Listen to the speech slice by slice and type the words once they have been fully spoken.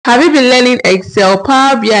Have you been learning Excel,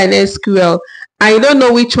 Power BI, and SQL, and you don't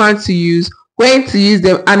know which one to use, when to use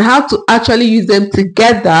them, and how to actually use them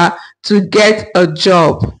together to get a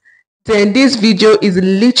job? Then this video is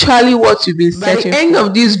literally what you've been searching for. By the end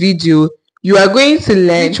of this video, you are going to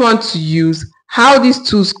learn which one to use, how these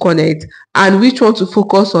tools connect, and which one to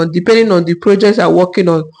focus on depending on the projects you're working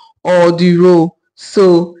on or the role.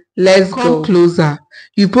 So let's come closer.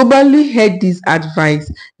 You probably heard this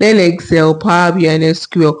advice: learn Excel, Power BI, and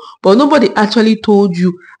SQL, but nobody actually told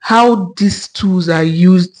you how these tools are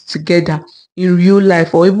used together in real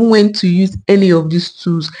life, or even when to use any of these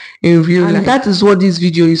tools in real life. That is what this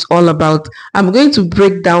video is all about. I'm going to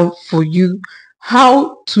break down for you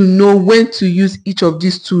how to know when to use each of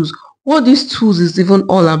these tools, what these tools is even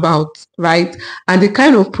all about, right? And the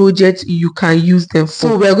kind of project you can use them for.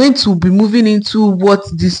 So we're going to be moving into what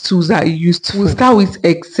these tools are used for. We'll start with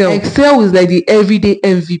Excel. Excel is like the everyday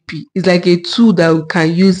MVP. It's like a tool that we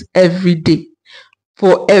can use every day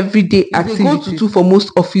for everyday activities. They go to tool for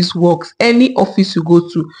most office works. Any office you go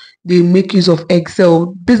to, they make use of Excel,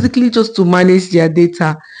 basically just to manage their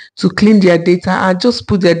data, to clean their data, and just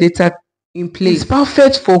put their data in place. It's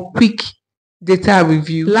perfect for quick data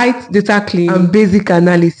review, light data cleaning, and basic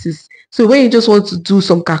analysis. So when you just want to do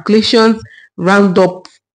some calculations, round up,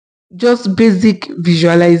 just basic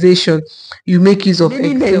visualization, you make use of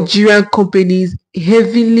Excel. Nigerian companies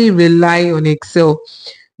heavily rely on Excel.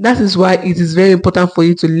 That is why it is very important for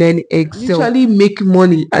you to learn Excel. Literally make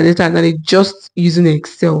money as data analyst just using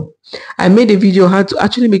Excel. I made a video on how to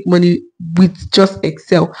actually make money with just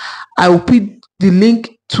Excel. I will put the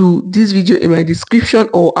link to this video in my description,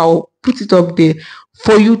 or I'll put it up there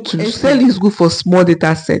for you to. Excel is good for small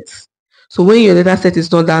data sets. So when your data set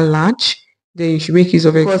is not that large, then you should make use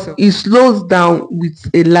of Excel. It slows down with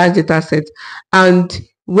a large data set, and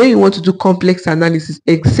when you want to do complex analysis,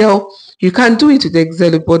 Excel, you can do it with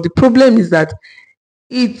Excel, but the problem is that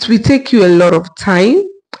it will take you a lot of time,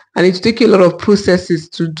 and it will take you a lot of processes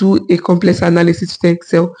to do a complex analysis with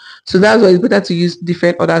Excel. So that's why it's better to use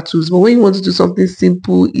different other tools. But when you want to do something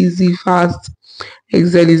simple, easy, fast,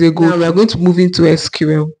 Excel is a go. Now we are going to move into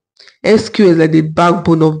SQL. SQL is like the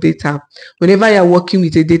backbone of data. Whenever you're working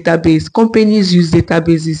with a database, companies use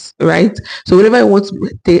databases, right? So whenever you want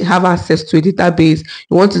to have access to a database,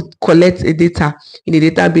 you want to collect a data in a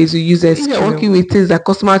database, you use SQL. If you're working with things like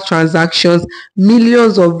customer transactions,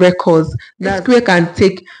 millions of records, SQL can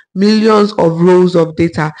take millions of rows of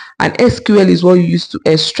data, and SQL is what you use to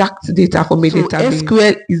extract data from a database.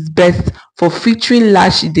 SQL is best for filtering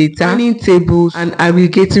large data, running tables, and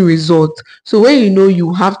aggregating results. So when you know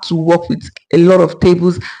you have to work with a lot of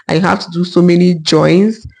tables and you have to do so many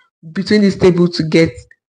joins between these tables to get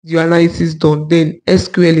your analysis done, then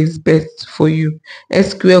SQL is best for you.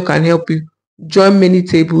 SQL can help you join many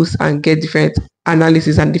tables and get different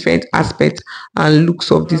analysis and different aspects and looks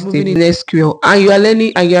of this table in SQL. And you are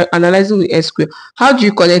learning and you are analyzing with SQL. How do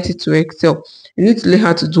you connect it to Excel? You need to learn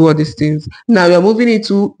how to do all these things. Now we are moving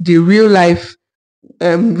into the real life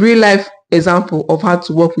example of how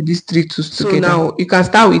to work with these three tools together. So now you can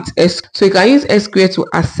start with SQL. So you can use SQL to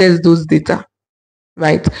access those data,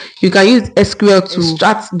 right? You can use SQL to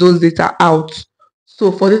extract those data out.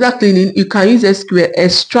 So for data cleaning, you can use SQL,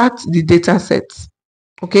 extract the data sets.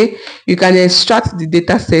 Okay, you can extract the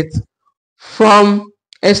data set from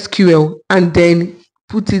SQL and then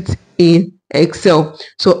put it in Excel.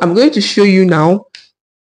 So I'm going to show you now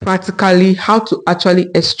practically how to actually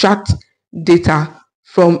extract data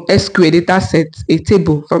from SQL data sets, a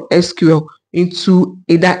table from SQL into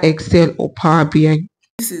either Excel or Power BI.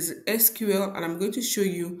 This is SQL, and I'm going to show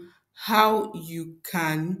you how you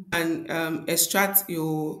can extract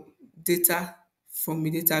your data from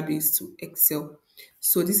a database to Excel.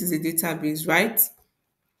 So this is a database, right?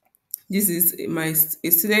 This is a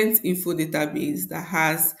student info database that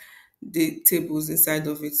has the tables inside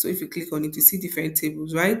of it. So if you click on it, you see different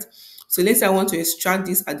tables, right? So let's say I want to extract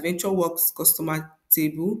this Adventure Works customer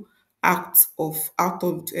table out of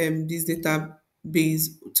this database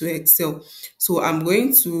to Excel. So I'm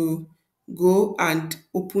going to go and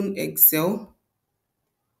open Excel,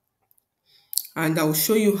 and I'll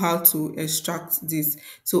show you how to extract this.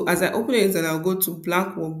 So as I open it, then I'll go to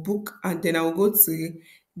blank workbook, and then I'll go to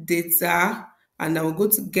data, and I'll go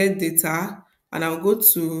to get data, and I'll go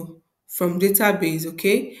to from database,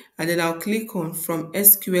 okay? And then I'll click on from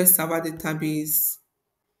SQL Server database.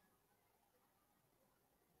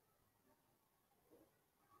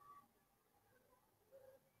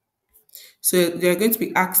 So they're going to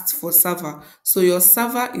be asked for server. So your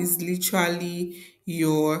server is literally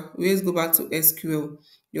let's go back to SQL.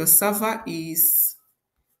 Your server is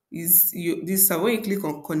this server. When you click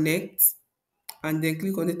on connect, and then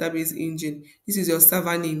click on database engine. This is your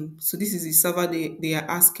server name. So this is the server they are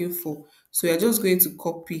asking for. So you're just going to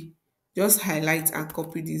copy, just highlight and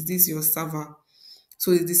copy this. This is your server.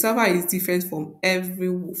 So the server is different from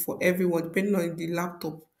for everyone depending on the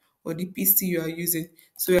laptop or the PC you are using.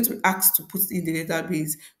 So you're going to ask to put in the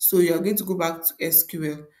database. So you're going to go back to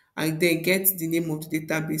SQL and then get the name of the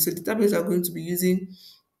database. So the database you're going to be using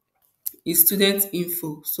is student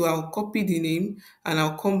info. So I'll copy the name and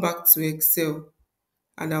I'll come back to Excel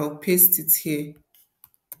and I'll paste it here,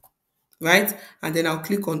 right? And then I'll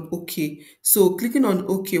click on OK. So clicking on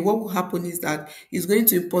OK, what will happen is that it's going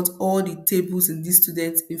to import all the tables in this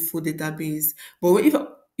student info database. But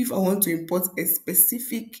if I want to import a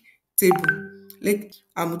specific table, like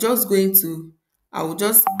I will just click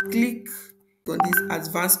on these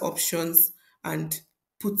advanced options and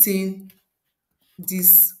put in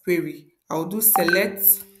this query. I'll do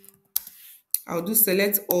select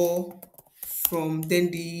all from then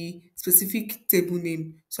the specific table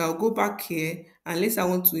name. So I'll go back here and let's say I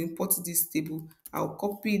want to import this table. I'll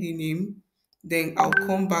copy the name, then I'll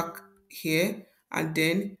come back here and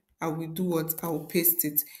then I will do what? I will paste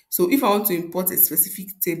it. So if I want to import a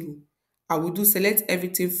specific table, I will do select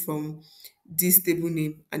everything from this table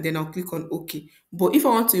name and then I'll click on OK. But if I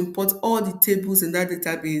want to import all the tables in that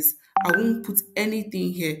database, I won't put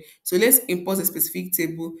anything here. So let's import a specific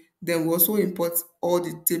table, then we also import all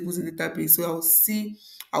the tables in the database. So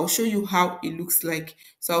I'll show you how it looks like.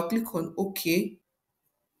 So I'll click on OK,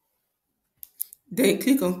 then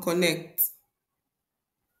click on connect,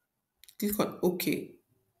 click on OK.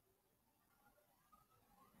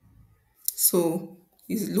 So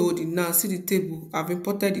it's loading now. See the table. I've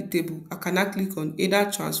imported the table. I can now click on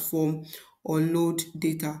either transform or load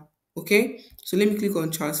data. Okay, so let me click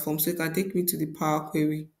on transform so it can take me to the Power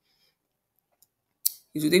Query.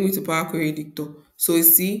 It will take me to Power Query Editor. So you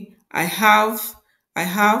see, I have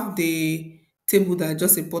the table that I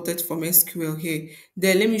just imported from SQL here.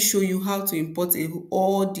 Then let me show you how to import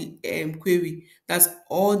all the query. That's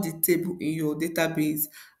all the table in your database.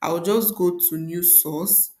 I'll just go to new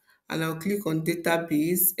source and I'll click on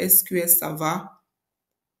database, SQL server,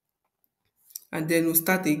 and then we'll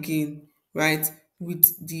start again, right,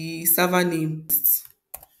 with the server name.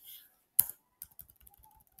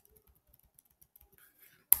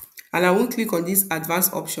 And I won't click on these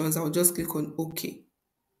advanced options. I'll just click on OK.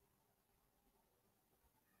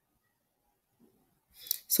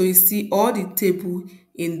 So you see all the table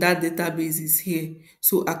in that database is here.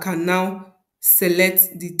 So I can now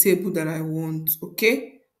select the table that I want,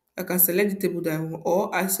 okay? I can select the table that I want,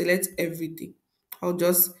 or I select everything. I'll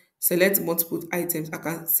just select multiple items. I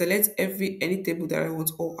can select any table that I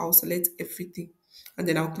want, or I'll select everything. And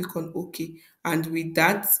then I'll click on OK. And with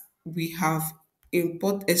that, we have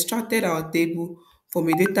extracted our table from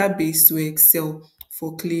a database to Excel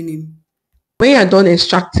for cleaning. When you're done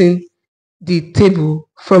extracting the table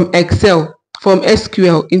from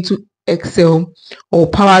SQL into Excel or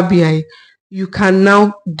Power BI, you can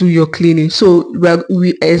now do your cleaning. So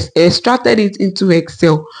we extracted it into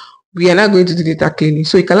Excel. We are now going to do data cleaning.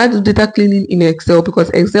 So you can now do data cleaning in Excel because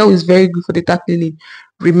Excel is very good for data cleaning.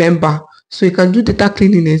 Remember, so you can do data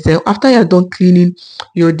cleaning in Excel. After you're done cleaning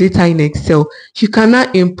your data in Excel, you can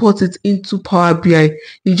now import it into Power BI.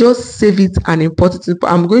 You just save it and import it.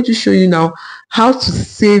 I'm going to show you now how to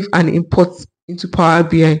save and import into Power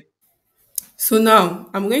BI. So now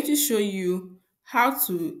I'm going to show you how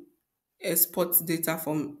to export data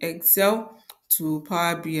from Excel to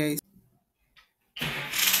Power BI.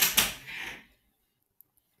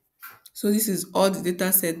 So this is all the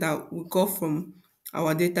data set that we got from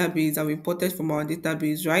our database that we imported from our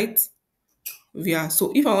database, right? Yeah.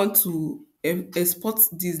 So if I want to export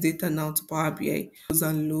this data now to Power BI, close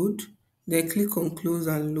and load, then click on close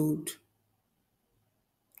and load.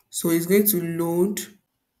 So it's going to load.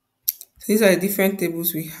 So these are the different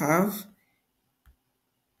tables we have.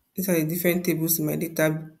 These are the different tables in my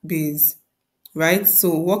database, right?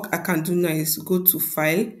 So what I can do now is go to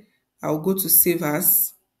file. I'll go to save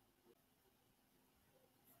as.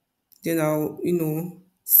 Then I'll,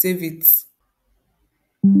 save it.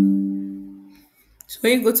 So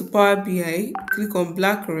when you go to Power BI, click on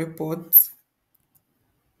Black Report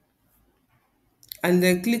and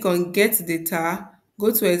then click on Get Data,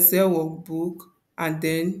 go to Excel Workbook and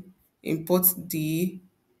then import the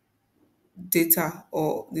data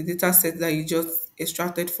or the data set that you just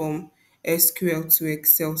extracted from SQL to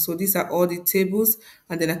Excel. So these are all the tables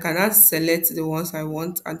and then I can now select the ones I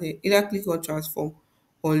want and then either click on transform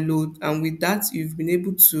or load. And with that, you've been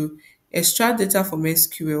able to extract data from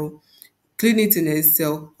SQL, clean it in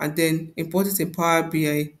Excel, and then import it in Power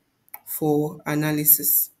BI for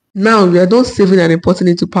analysis. Now we are done saving and importing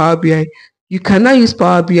into Power BI. You can now use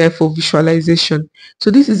Power BI for visualization.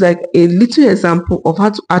 So this is like a little example of how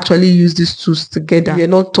to actually use these tools together. You're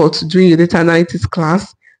not taught during your data analytics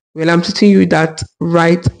class. Well, I'm teaching you that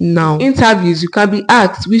right now. In interviews, you can be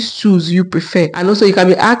asked which tools you prefer, and also you can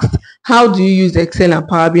be asked how do you use Excel and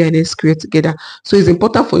Power BI and SQL together. So it's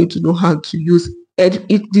important for you to know how to use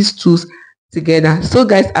these tools together. So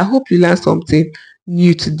guys, I hope you learned something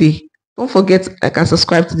new today. Don't forget like and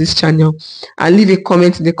subscribe to this channel and leave a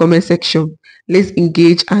comment in the comment section. Let's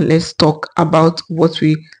engage and let's talk about what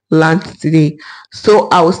we learned today. So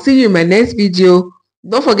I will see you in my next video.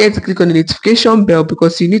 Don't forget to click on the notification bell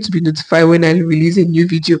because you need to be notified when I release a new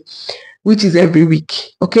video, which is every week.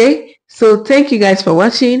 Okay, so thank you guys for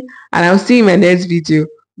watching and I'll see you in my next video.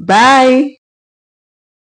 Bye.